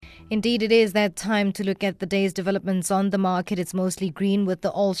Indeed, it is that time to look at the day's developments on the market. It's mostly green with the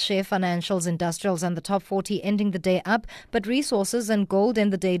all-share financials, industrials and the top 40 ending the day up, but resources and gold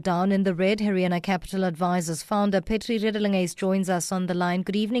end the day down in the red. Heriana Capital Advisors founder Petri Redelinghuys joins us on the line.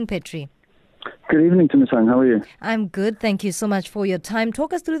 Good evening, Petri. Good evening, Tumisang. How are you? I'm good. Thank you so much for your time.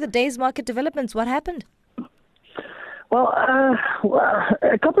 Talk us through the day's market developments. What happened? Well,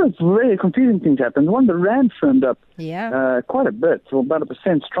 a couple of really confusing things happened. One, the rand firmed up quite a bit, so about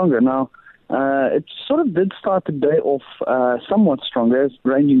 1% stronger. Now, it sort of did start the day off somewhat stronger,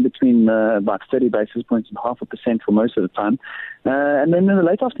 ranging between about 30 basis points and 0.5% for most of the time. And then in the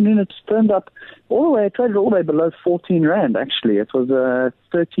late afternoon, it turned up it traded all the way below 14 rand, actually. It was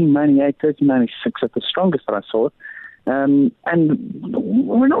 13.98, 13.96 at the strongest that I saw it. And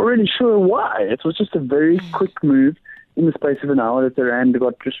we're not really sure why. It was just a very quick move in the space of an hour that the rand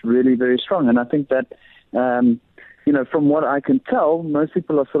got just really, very strong. And I think that, from what I can tell, most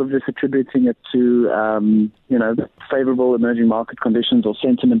people are sort of just attributing it to, favorable emerging market conditions or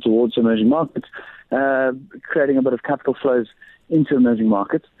sentiment towards emerging markets, creating a bit of capital flows into emerging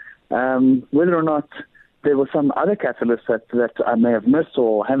markets. Whether or not there were some other catalysts that I may have missed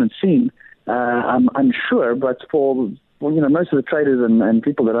or haven't seen, I'm unsure, but for most of the traders and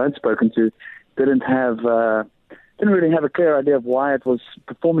people that I'd spoken to didn't really have a clear idea of why it was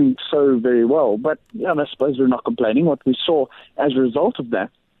performing so very well. But I suppose we're not complaining. What we saw as a result of that,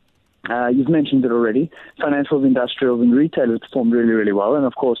 you've mentioned it already, financials, industrials and retailers performed really, really well. And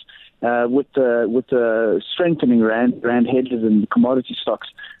of course, with the strengthening rand hedges and commodity stocks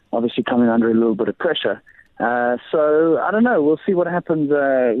obviously coming under a little bit of pressure. So I don't know. We'll see what happens.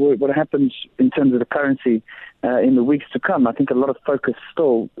 What happens in terms of the currency in the weeks to come. I think a lot of focus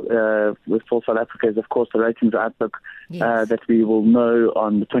still for South Africa is, of course, the ratings outlook that we will know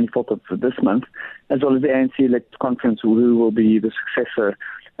on the 24th of this month, as well as the ANC elect conference, who will be the successor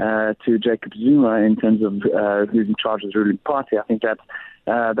to Jacob Zuma in terms of who's in charge of the ruling party. I think that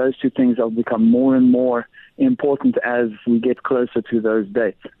those two things will become more and more important as we get closer to those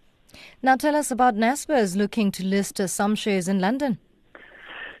dates. Now tell us about Naspers looking to list some shares in London.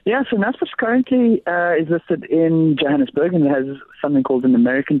 Yeah, so Naspers currently is listed in Johannesburg and has something called an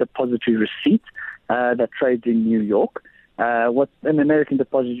American Depository Receipt that trades in New York. What an American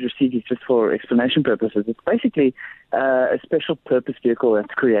Depository Receipt is, just for explanation purposes, it's basically a special purpose vehicle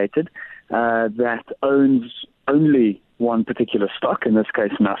that's created that owns only one particular stock, in this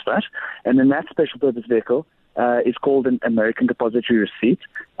case Naspers, and then that special purpose vehicle is called an American Depository Receipt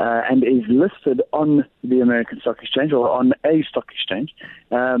and is listed on the American Stock Exchange or on a stock exchange.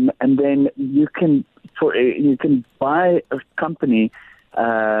 And then you can buy a company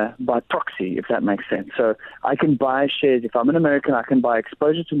by proxy, if that makes sense. So I can buy shares. If I'm an American, I can buy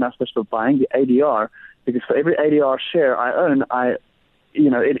exposure to Naspers for buying the ADR, because for every ADR share I own,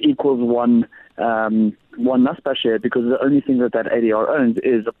 it equals one Naspers share, because the only thing that ADR owns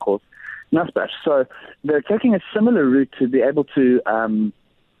is, of course, Naspers. So they're taking a similar route to be able to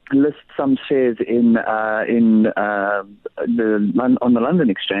list some shares on the London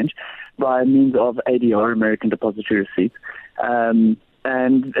Exchange by means of ADR, American Depository Receipt. And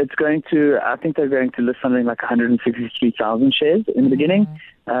it's going to, I think they're going to list something like 163,000 shares in the beginning.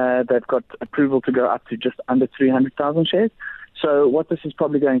 They've got approval to go up to just under 300,000 shares. So what this is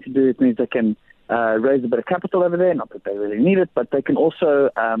probably going to do, it means they can raise a bit of capital over there, not that they really need it, but they can also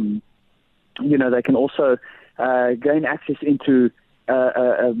gain access into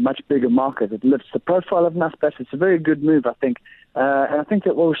a much bigger market. It lifts the profile of Naspers. It's a very good move, I think. And I think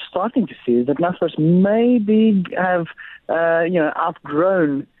that what we're starting to see is that Naspers maybe have,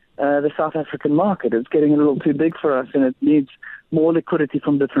 outgrown the South African market. It's getting a little too big for us, and it needs more liquidity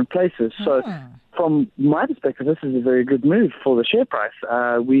from different places. So from my perspective, this is a very good move for the share price.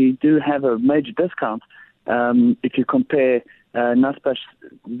 We do have a major discount if you compare Naspers,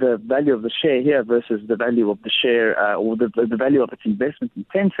 the value of the share here versus the value of the share or the value of its investment in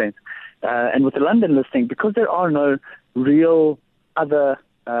Tencent. And with the London listing, because there are no real other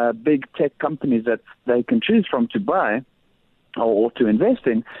big tech companies that they can choose from to buy or to invest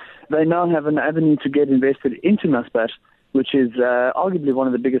in, they now have an avenue to get invested into Naspers, which is arguably one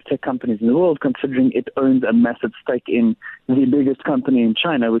of the biggest tech companies in the world, considering it owns a massive stake in the biggest company in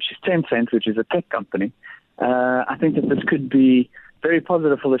China, which is Tencent, which is a tech company. I think that this could be very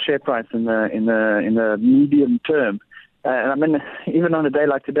positive for the share price in the medium term. I mean, even on a day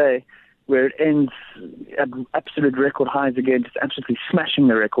like today, where it ends at absolute record highs again, just absolutely smashing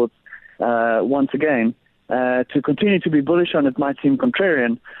the records once again, to continue to be bullish on it might seem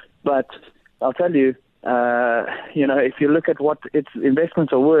contrarian, but I'll tell you, if you look at what its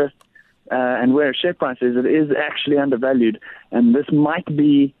investments are worth and where its share price is, it is actually undervalued, and this might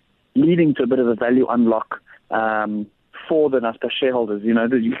be leading to a bit of a value unlock for the Naspers shareholders.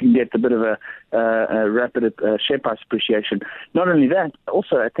 That you can get a bit of a rapid share price appreciation. Not only that,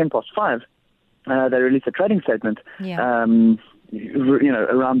 also at 5:10, they released a trading statement. Yeah.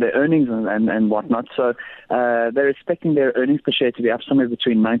 Around their earnings and whatnot. So they're expecting their earnings per share to be up somewhere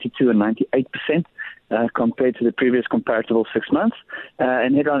between 92 and 98% compared to the previous comparable 6 months,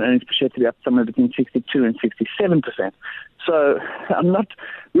 and headline earnings per share to be up somewhere between 62 and 67%. So I'm not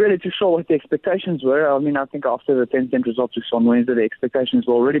really too sure what the expectations were. I mean, I think after the Tencent results we saw on Wednesday, the expectations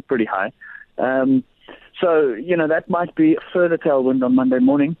were already pretty high. So that might be a further tailwind on Monday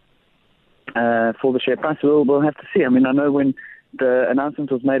morning for the share price. We'll have to see. I mean, I know when the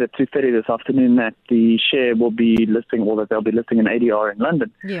announcement was made at 2:30 this afternoon that the share will be listing, or that they'll be listing an ADR in London.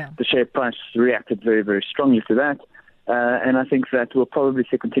 Yeah. The share price reacted very, very strongly to that. And I think that we'll probably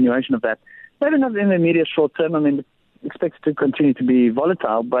see a continuation of that. Maybe not in the immediate short term. I mean, expect it to continue to be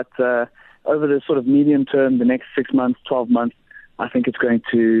volatile, but over the sort of medium term, the next 6 months, 12 months, I think it's going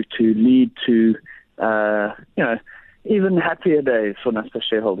to lead to, even happier days for Naspers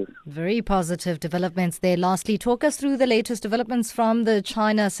shareholders. Very positive developments there. Lastly, talk us through the latest developments from the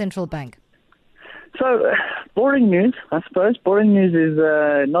China Central Bank. So, boring news, I suppose. Boring news is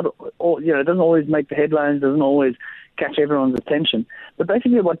it doesn't always make the headlines, doesn't always catch everyone's attention. But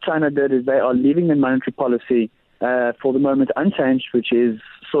basically what China did is they are leaving their monetary policy for the moment unchanged, which is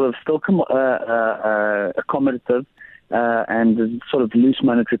sort of still accommodative, and sort of loose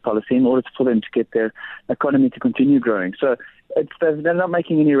monetary policy in order for them to get their economy to continue growing. So they're not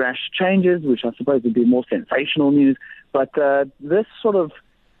making any rash changes, which I suppose would be more sensational news. But this sort of,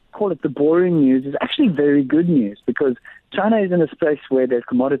 call it the boring news, is actually very good news, because China is in a space where their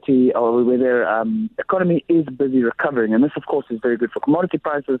commodity, or where their economy is busy recovering. And this, of course, is very good for commodity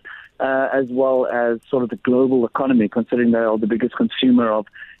prices, as well as sort of the global economy, considering they are the biggest consumer of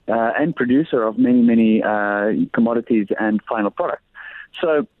and producer of many, many commodities and final products.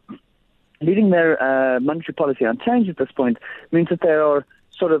 So leaving their monetary policy unchanged at this point means that they are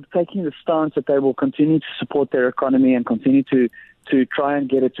sort of taking the stance that they will continue to support their economy and continue to try and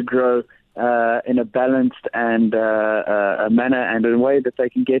get it to grow in a balanced and a manner, and in a way that they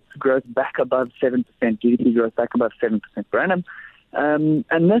can get growth back above 7%, GDP growth back above 7% per annum.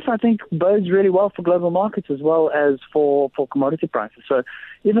 And this, I think, bodes really well for global markets as well as for commodity prices. So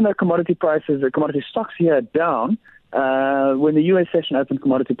even though commodity stocks here are down, when the U.S. session opened,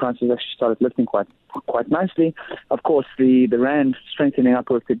 commodity prices actually started lifting quite nicely. Of course, the rand strengthening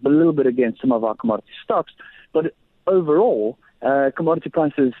upwards a little bit against some of our commodity stocks, but overall, commodity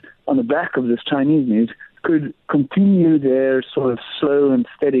prices on the back of this Chinese news could continue their sort of slow and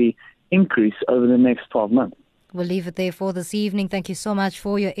steady increase over the next 12 months. We'll leave it there for this evening. Thank you so much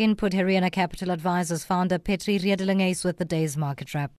for your input. Heriana Capital Advisors founder Petri Redelinghuys with the day's market wrap.